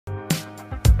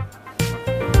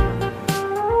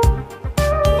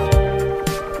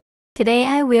Today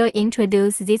I will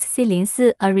introduce this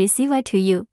C-04A receiver to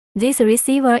you. This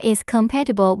receiver is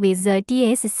compatible with the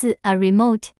DS-4A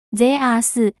remote. There are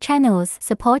 4 channels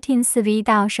supporting 4V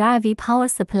to 12V power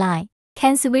supply.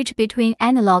 Can switch between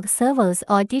analog servos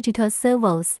or digital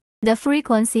servos. The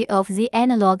frequency of the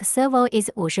analog servo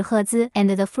is 50 Hz and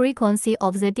the frequency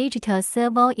of the digital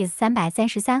servo is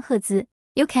 333 Hz.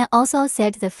 You can also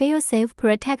set the fail-safe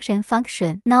protection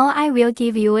function. Now I will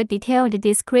give you a detailed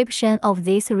description of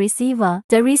this receiver.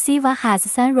 The receiver has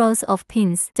 3 rows of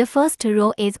pins. The first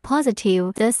row is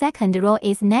positive, the second row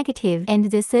is negative, and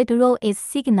the third row is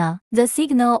signal. The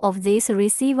signal of this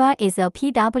receiver is a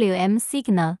PWM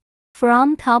signal.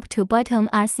 From top to bottom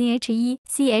are CHE,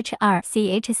 CHR,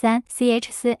 CH3,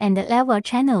 CH4 and level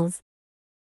channels.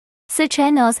 4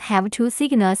 channels have 2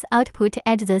 signals output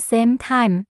at the same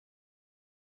time.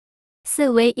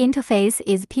 4-way interface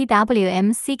is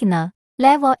PWM signal.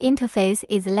 Level interface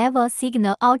is level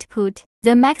signal output.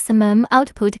 The maximum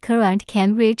output current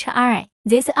can reach R.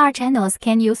 These R channels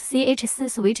can use CH4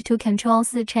 switch to control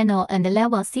 4 channel and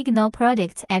level signal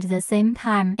products at the same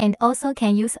time, and also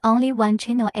can use only 1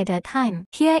 channel at a time.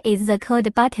 Here is the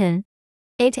code button.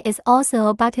 It is also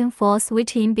a button for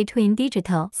switching between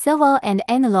digital servo and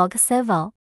analog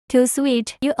servo. To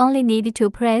switch, you only need to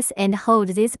press and hold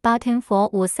this button for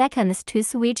 5 seconds to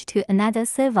switch to another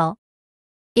servo.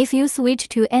 If you switch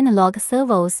to analog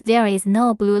servos, there is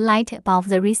no blue light above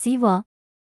the receiver.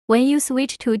 When you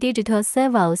switch to digital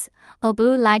servos, a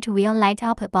blue light will light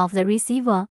up above the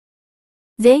receiver.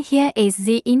 Then here is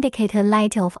the indicator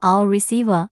light of our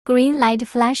receiver. Green light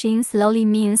flashing slowly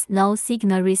means no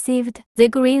signal received. The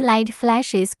green light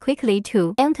flashes quickly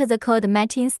to enter the code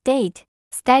matching state.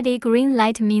 Steady green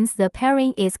light means the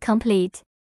pairing is complete.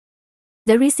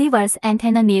 The receiver's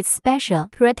antenna needs special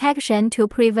protection to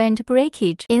prevent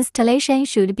breakage. Installation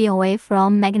should be away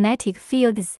from magnetic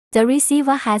fields. The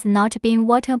receiver has not been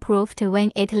waterproofed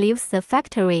when it leaves the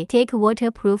factory. Take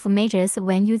waterproof measures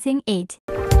when using it.